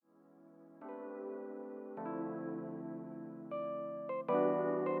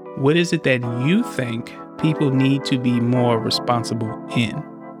What is it that you think people need to be more responsible in,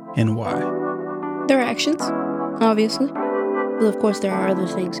 and why? Their actions, obviously. Well, of course, there are other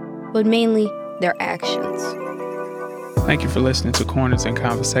things, but mainly their actions. Thank you for listening to Corners and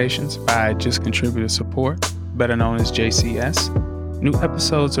Conversations by Just Contributor Support, better known as JCS. New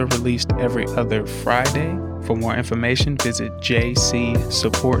episodes are released every other Friday. For more information, visit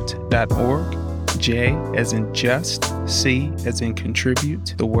jcsupport.org. J as in just, C as in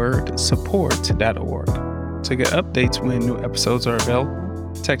contribute, the word support.org. To get updates when new episodes are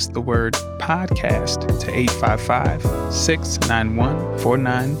available, text the word podcast to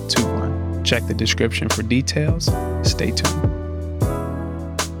 855-691-4921. Check the description for details. Stay tuned.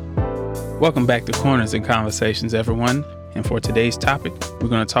 Welcome back to Corners and Conversations, everyone. And for today's topic, we're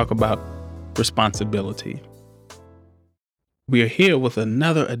going to talk about responsibility. We are here with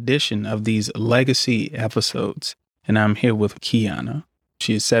another edition of these legacy episodes, and I'm here with Kiana.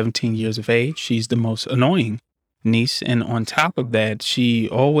 She is 17 years of age. She's the most annoying niece, and on top of that, she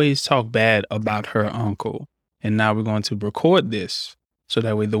always talked bad about her uncle. And now we're going to record this so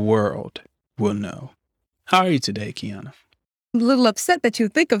that way the world will know. How are you today, Kiana? I'm a little upset that you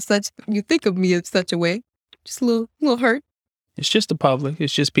think of me in such a way. Just a little hurt. It's just the public.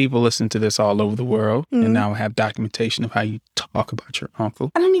 It's just people listening to this all over the world. Mm-hmm. And now I have documentation of how you talk about your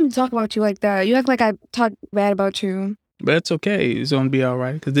uncle. I don't even talk about you like that. You act like I talk bad about you. But it's okay. It's going to be all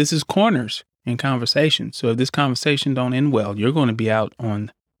right because this is Corners in Conversation. So if this conversation don't end well, you're going to be out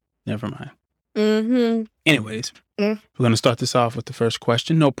on... Never mind. Mm-hmm. Anyways, we're going to start this off with the first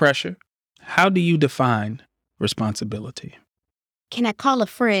question. No pressure. How do you define responsibility? Can I call a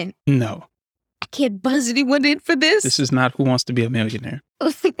friend? No. I can't buzz anyone in for this. This is not Who Wants to Be a Millionaire.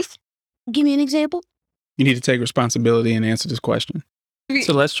 Give me an example. You need to take responsibility and answer this question.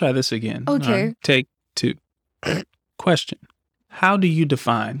 So let's try this again. Okay. Right, take 2. Question. How do you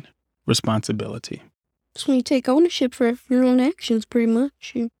define responsibility? It's when you take ownership for your own actions, pretty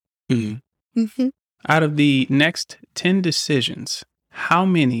much. Mm-hmm. Out of the next 10 decisions, how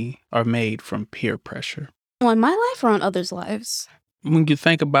many are made from peer pressure? On my life or on others' lives? When you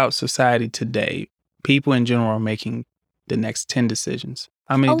think about society today, people in general are making the next 10 decisions.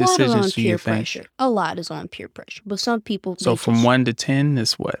 How many decisions do you think? Pressure. A lot is on peer pressure, but some people... So from 1 to 10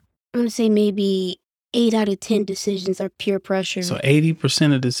 is what? I'm going to say maybe 8 out of 10 decisions are peer pressure. So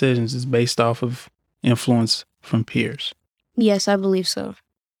 80% of decisions is based off of influence from peers. Yes, I believe so.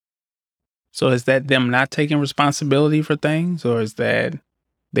 So is that them not taking responsibility for things, or is that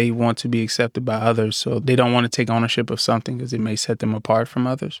they want to be accepted by others, so they don't want to take ownership of something because it may set them apart from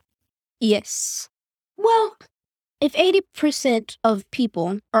others? Yes. Well, if 80% of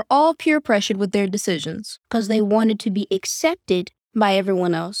people are all peer pressured with their decisions because they wanted to be accepted by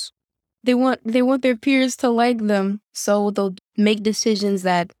everyone else, they want their peers to like them, so they'll make decisions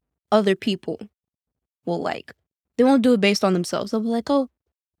that other people will like. They won't do it based on themselves. They'll be like, oh,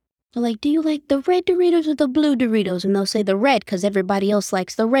 they're like, do you like the red Doritos or the blue Doritos? And they'll say the red because everybody else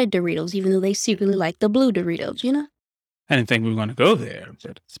likes the red Doritos, even though they secretly like the blue Doritos, you know? I didn't think we were going to go there.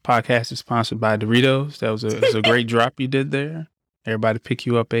 But this podcast is sponsored by Doritos. That was a great drop you did there. Everybody pick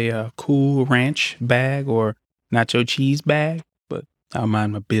you up a Cool Ranch bag or nacho cheese bag, but I'll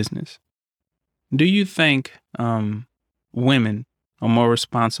mind my business. Do you think women are more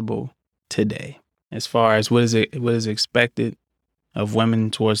responsible today as far as what is expected of women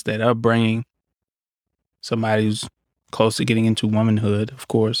towards that upbringing? Somebody who's close to getting into womanhood, of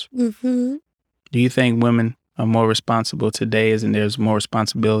course. Mm-hmm. Do you think women are more responsible today, as in there's more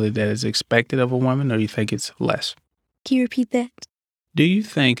responsibility that is expected of a woman, or you think it's less? Can you repeat that? Do you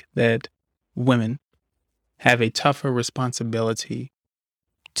think that women have a tougher responsibility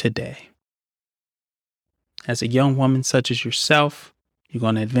today? As a young woman such as yourself, you're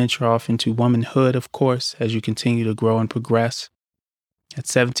going to adventure off into womanhood, of course, as you continue to grow and progress. At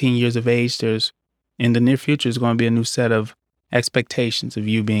 17 years of age, in the near future, is going to be a new set of expectations of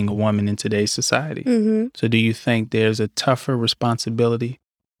you being a woman in today's society. Mm-hmm. So do you think there's a tougher responsibility?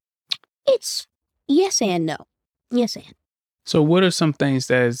 It's yes and no. Yes and. So what are some things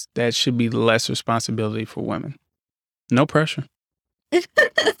that should be less responsibility for women? No pressure.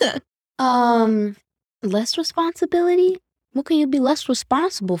 Less responsibility? What can you be less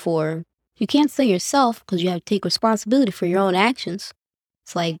responsible for? You can't say yourself because you have to take responsibility for your own actions.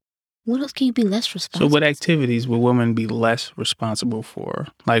 It's like, what else can you be less responsible? So what activities will women be less responsible for?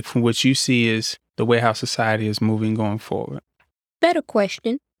 Like from what you see is the way how society is moving going forward. Better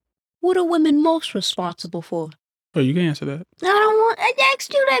question. What are women most responsible for? Oh, you can answer that. I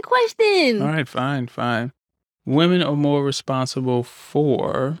asked you that question. All right, fine. Women are more responsible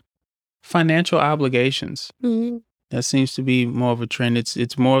for financial obligations. Mm-hmm. That seems to be more of a trend.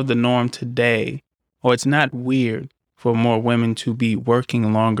 It's more of the norm today, or it's not weird for more women to be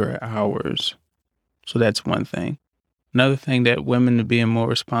working longer hours. So that's one thing. Another thing that women are being more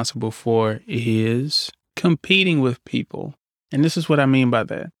responsible for is competing with people. And this is what I mean by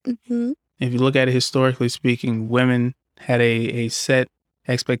that. Mm-hmm. If you look at it historically speaking, women had a set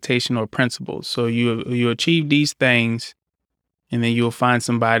expectation or principles. So you achieve these things, and then you'll find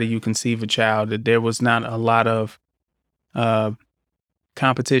somebody, you conceive a child. That there was not a lot of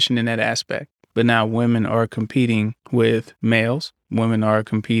competition in that aspect. But now women are competing with males. Women are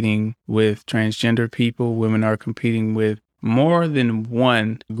competing with transgender people. Women are competing with more than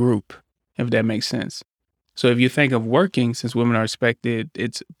one group, if that makes sense. So if you think of working, since women are expected,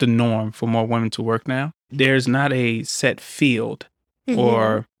 it's the norm for more women to work now. There's not a set field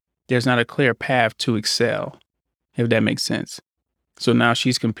or there's not a clear path to excel, if that makes sense. So now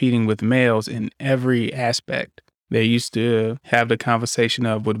she's competing with males in every aspect. They used to have the conversation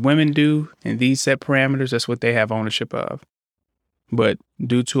of what women do in these set parameters, that's what they have ownership of. But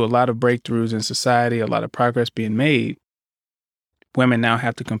due to a lot of breakthroughs in society, a lot of progress being made, women now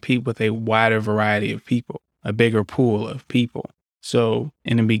have to compete with a wider variety of people, a bigger pool of people. So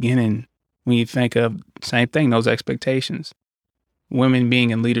in the beginning, when you think of same thing, those expectations, women being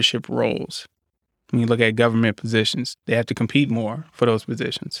in leadership roles, when you look at government positions, they have to compete more for those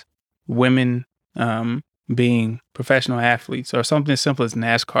positions. Women being professional athletes or something as simple as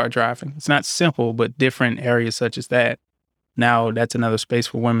NASCAR driving. It's not simple, but different areas such as that. Now that's another space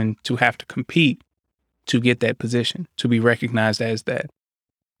for women to have to compete to get that position, to be recognized as that.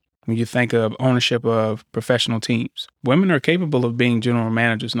 When you think of ownership of professional teams, women are capable of being general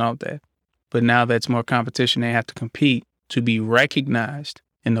managers and all that. But now that's more competition. They have to compete to be recognized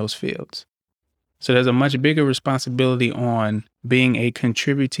in those fields. So there's a much bigger responsibility on being a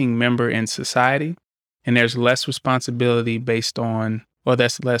contributing member in society. And there's less responsibility based on, or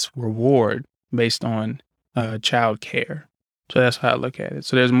that's less reward based on child care. So that's how I look at it.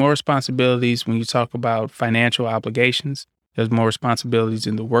 So there's more responsibilities when you talk about financial obligations. There's more responsibilities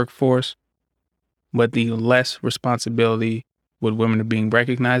in the workforce, but the less responsibility what women are being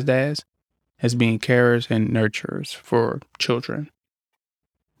recognized as being carers and nurturers for children.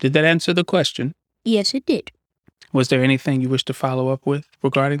 Did that answer the question? Yes, it did. Was there anything you wish to follow up with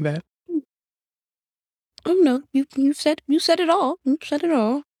regarding that? Oh no, you said it all. You said it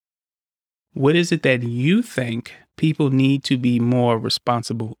all. What is it that you think people need to be more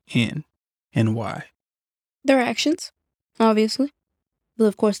responsible in, and why? Their actions, obviously. But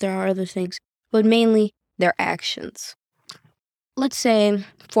of course there are other things, but mainly their actions. Let's say,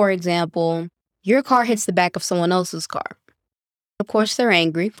 for example, your car hits the back of someone else's car. Of course they're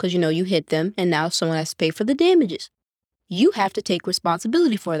angry because you hit them and now someone has to pay for the damages. You have to take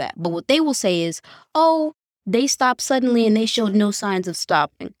responsibility for that. But what they will say is, oh, they stopped suddenly and they showed no signs of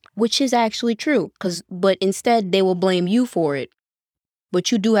stopping, which is actually true. But instead, they will blame you for it. But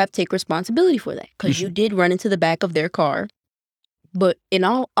you do have to take responsibility for that because you did run into the back of their car. But in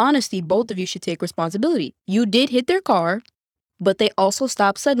all honesty, both of you should take responsibility. You did hit their car, but they also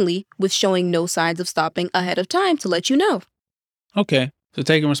stopped suddenly with showing no signs of stopping ahead of time to let you know. Okay. So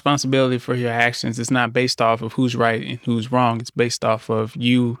taking responsibility for your actions is not based off of who's right and who's wrong. It's based off of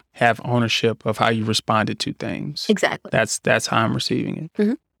you have ownership of how you responded to things. Exactly. That's how I'm receiving it.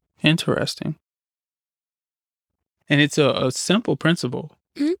 Mm-hmm. Interesting. And it's a simple principle,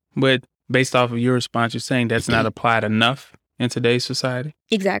 but based off of your response, you're saying that's not applied enough in today's society.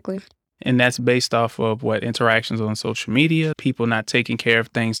 Exactly. And that's based off of what interactions on social media, people not taking care of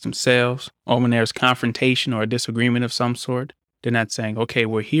things themselves, or when there's confrontation or a disagreement of some sort. They're not saying, okay,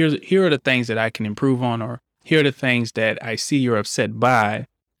 well, here are the things that I can improve on, or here are the things that I see you're upset by.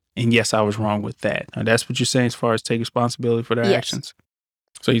 And yes, I was wrong with that. Now, that's what you're saying as far as take responsibility for their actions.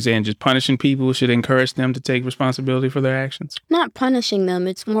 So you're saying just punishing people should encourage them to take responsibility for their actions? Not punishing them.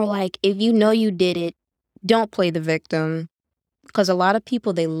 It's more like if you know you did it, don't play the victim. Because a lot of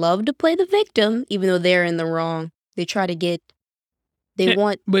people, they love to play the victim, even though they're in the wrong. They try to get,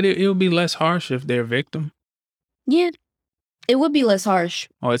 want. But it'll be less harsh if they're a victim. Yeah. It would be less harsh.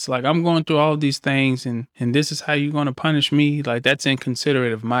 Oh, it's like, I'm going through all these things and this is how you're going to punish me? Like, that's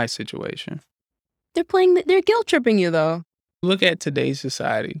inconsiderate of my situation. They're guilt tripping you, though. Look at today's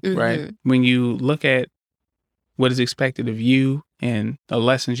society, right? When you look at what is expected of you and the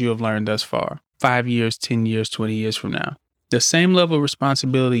lessons you have learned thus far, 5 years, 10 years, 20 years from now, the same level of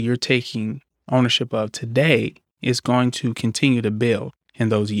responsibility you're taking ownership of today is going to continue to build in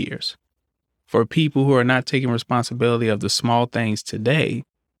those years. For people who are not taking responsibility of the small things today,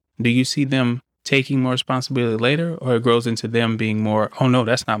 do you see them taking more responsibility later, or it grows into them being more, oh no,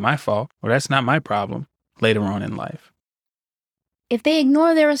 that's not my fault, or that's not my problem? later on in life? If they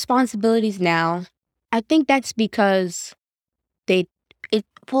ignore their responsibilities now, I think that's because it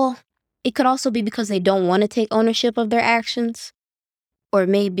could also be because they don't want to take ownership of their actions, or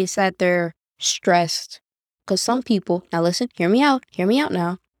maybe it's that they're stressed. Because some people, now listen, hear me out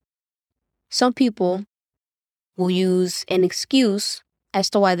now. Some people will use an excuse as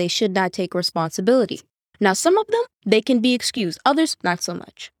to why they should not take responsibility. Now, some of them, they can be excused. Others, not so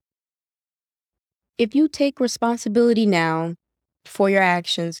much. If you take responsibility now for your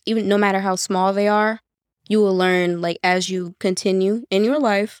actions, even no matter how small they are, you will learn, like, as you continue in your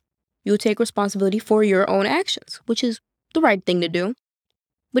life, you will take responsibility for your own actions, which is the right thing to do.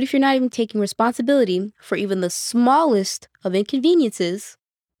 But if you're not even taking responsibility for even the smallest of inconveniences,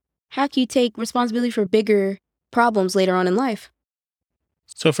 how can you take responsibility for bigger problems later on in life?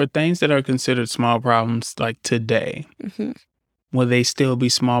 So for things that are considered small problems like today, will they still be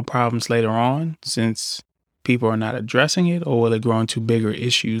small problems later on since people are not addressing it, or will it grow into bigger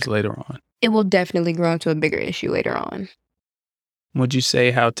issues later on? It will definitely grow into a bigger issue later on. Would you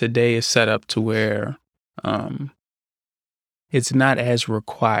say how today is set up to where it's not as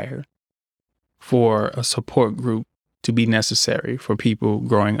required for a support group to be necessary for people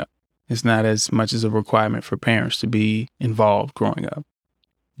growing up? It's not as much as a requirement for parents to be involved growing up.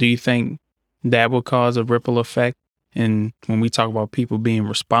 Do you think that will cause a ripple effect in when we talk about people being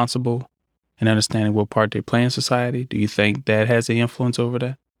responsible and understanding what part they play in society? Do you think that has any influence over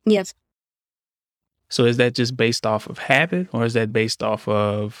that? Yes. So is that just based off of habit, or is that based off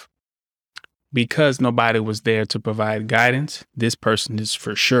of because nobody was there to provide guidance, this person is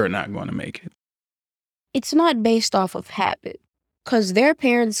for sure not going to make it? It's not based off of habit, because their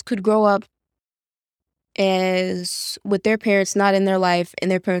parents could grow up as with their parents not in their life,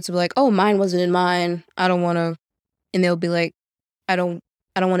 and their parents will be like, oh, mine wasn't in mine. I don't want to. And they'll be like, I don't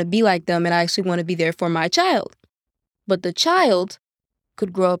want to be like them, and I actually want to be there for my child. But the child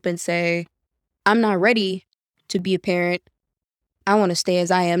could grow up and say, I'm not ready to be a parent. I want to stay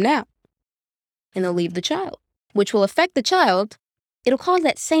as I am now. And they'll leave the child, which will affect the child. It'll cause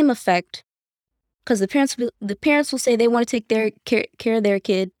that same effect because the parents will say they want to take their care of their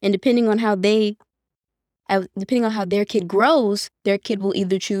kid, and depending on how their kid grows, their kid will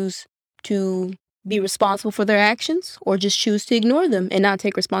either choose to be responsible for their actions or just choose to ignore them and not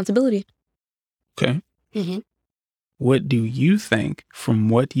take responsibility. Okay. What do you think, from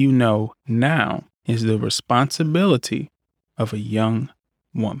what you know now, is the responsibility of a young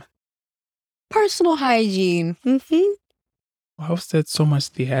woman? Personal hygiene. Why was that so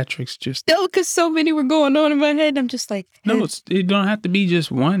much theatrics? Just No, because so many were going on in my head. I'm just like, no, it don't have to be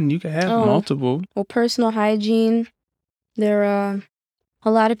just one. You can have multiple. Well, personal hygiene. There are a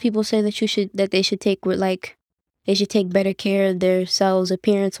lot of people say that they should take better care of themselves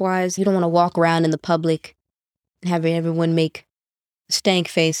appearance wise. You don't want to walk around in the public and have everyone make a stank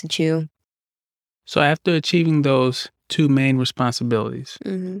face at you. So after achieving those two main responsibilities,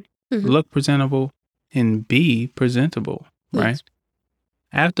 look presentable and be presentable, right? Yes.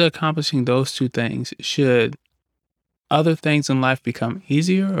 After accomplishing those two things, should other things in life become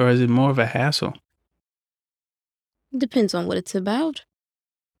easier, or is it more of a hassle? Depends on what it's about.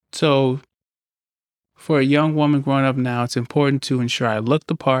 So for a young woman growing up now, it's important to ensure I look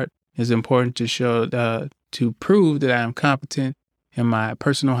the part. It's important to show, to prove that I am competent in my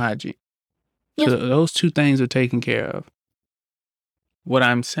personal hygiene. Yes. So those two things are taken care of. What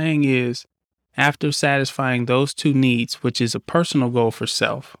I'm saying is, after satisfying those two needs, which is a personal goal for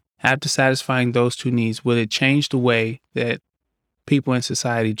self, after satisfying those two needs, will it change the way that people in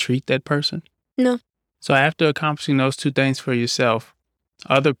society treat that person? No. So after accomplishing those two things for yourself,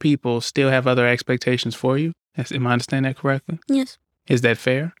 other people still have other expectations for you? Am I understanding that correctly? Yes. Is that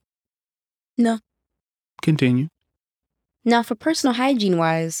fair? No. Continue. Now, for personal hygiene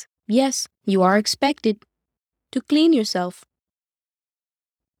wise, yes, you are expected to clean yourself.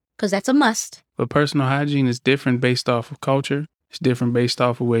 Because that's a must. But personal hygiene is different based off of culture. It's different based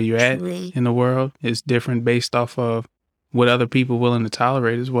off of where you're at in the world. It's different based off of what other people are willing to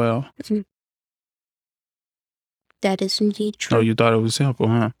tolerate as well. That is indeed true. Oh, you thought it was simple,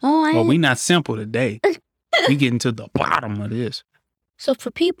 huh? Oh, we not simple today. We getting to the bottom of this. So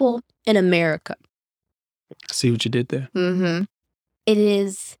for people in America, I see what you did there. It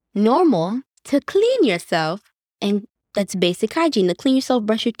is normal to clean yourself, and that's basic hygiene. To clean yourself,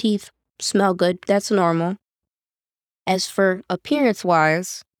 brush your teeth, smell good, that's normal. As for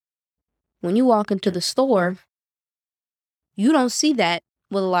appearance-wise, when you walk into the store, you don't see that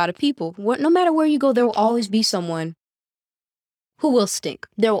with a lot of people. No matter where you go, there will always be someone who will stink.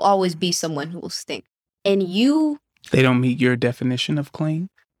 There will always be someone who will stink. And they don't meet your definition of clean?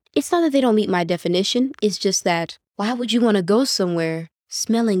 It's not that they don't meet my definition. It's just that why would you want to go somewhere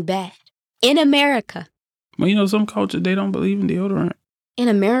smelling bad? In America. Well, you know, some cultures, they don't believe in deodorant. In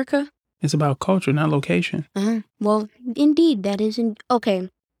America? It's about culture, not location. Well, indeed, that isn't... Okay.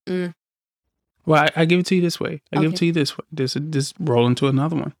 Well, I give it to you this way. I give it Okay. to you this way. This roll into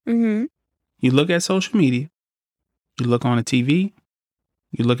another one. Mm-hmm. You look at social media. You look on the TV.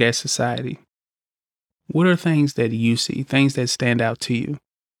 You look at society. What are things that you see, things that stand out to you?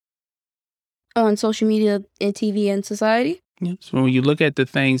 On social media and TV and society? Yeah. So when you look at the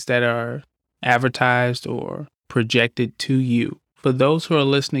things that are advertised or projected to you, for those who are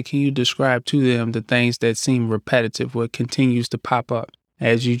listening, can you describe to them the things that seem repetitive, what continues to pop up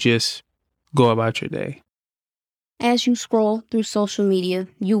as you just go about your day? As you scroll through social media,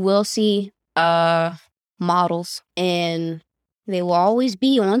 you will see models, and they will always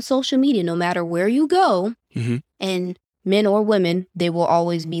be on social media no matter where you go. Mm-hmm. And men or women, they will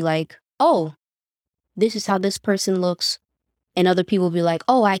always be like, oh, this is how this person looks. And other people will be like,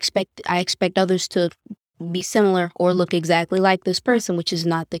 oh, I expect others to be similar or look exactly like this person, which is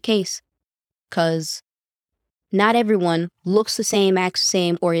not the case. Because not everyone looks the same, acts the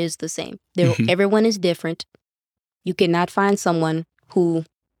same, or is the same. Everyone is different. You cannot find someone who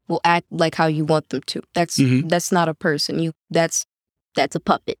will act like how you want them to. That's not a person. That's a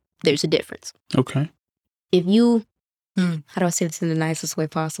puppet. There's a difference. Okay. If you, how do I say this in the nicest way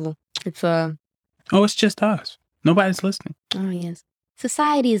possible? It's it's just us. Nobody's listening. Oh yes,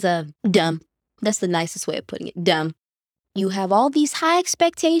 society is dumb. That's the nicest way of putting it. Dumb. You have all these high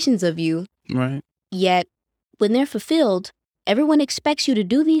expectations of you, Right. yet when they're fulfilled, everyone expects you to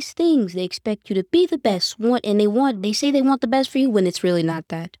do these things. They expect you to be the best. They say they want the best for you when it's really not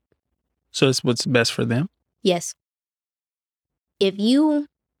that. So it's what's best for them? Yes. If you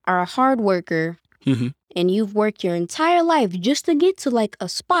are a hard worker and you've worked your entire life just to get to like a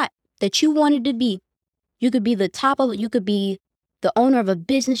spot that you wanted to be, you could be the top of it. You could be the owner of a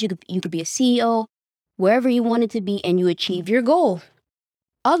business. You could be a CEO, wherever you wanted to be, and you achieve your goal.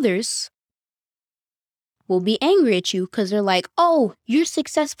 Others will be angry at you because they're like, oh, you're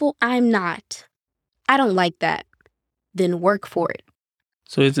successful. I'm not. I don't like that. Then work for it.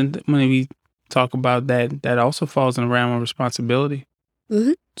 So when we talk about that, that also falls in the realm of responsibility.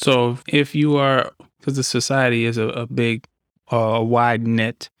 Mm-hmm. So if you are, because the society is a big, wide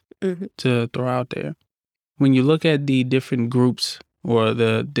net to throw out there. When you look at the different groups or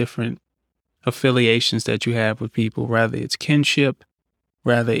the different affiliations that you have with people, rather it's kinship,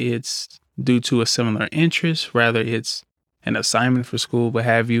 rather it's due to a similar interest, rather it's an assignment for school, what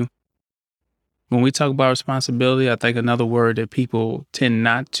have you. When we talk about responsibility, I think another word that people tend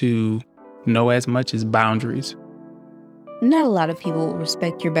not to know as much is boundaries. Not a lot of people will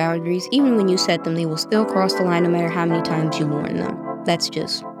respect your boundaries. Even when you set them, they will still cross the line no matter how many times you warn them. That's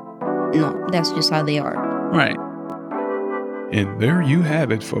just how they are. Right. And there you have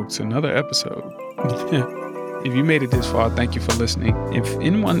it, folks. Another episode. If you made it this far, thank you for listening. If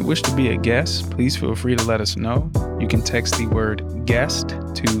anyone wished to be a guest, please feel free to let us know. You can text the word guest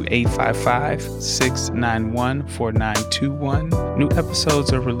to 855-691-4921. New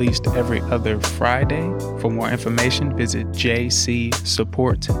episodes are released every other Friday. For more information, visit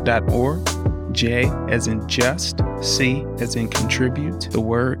jcsupport.org. J as in just, C as in contribute, the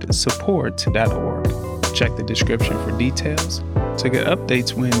word support.org. Check the description for details. To get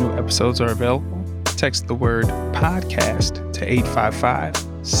updates when new episodes are available, text the word podcast to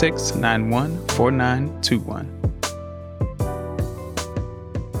 855-691-4921.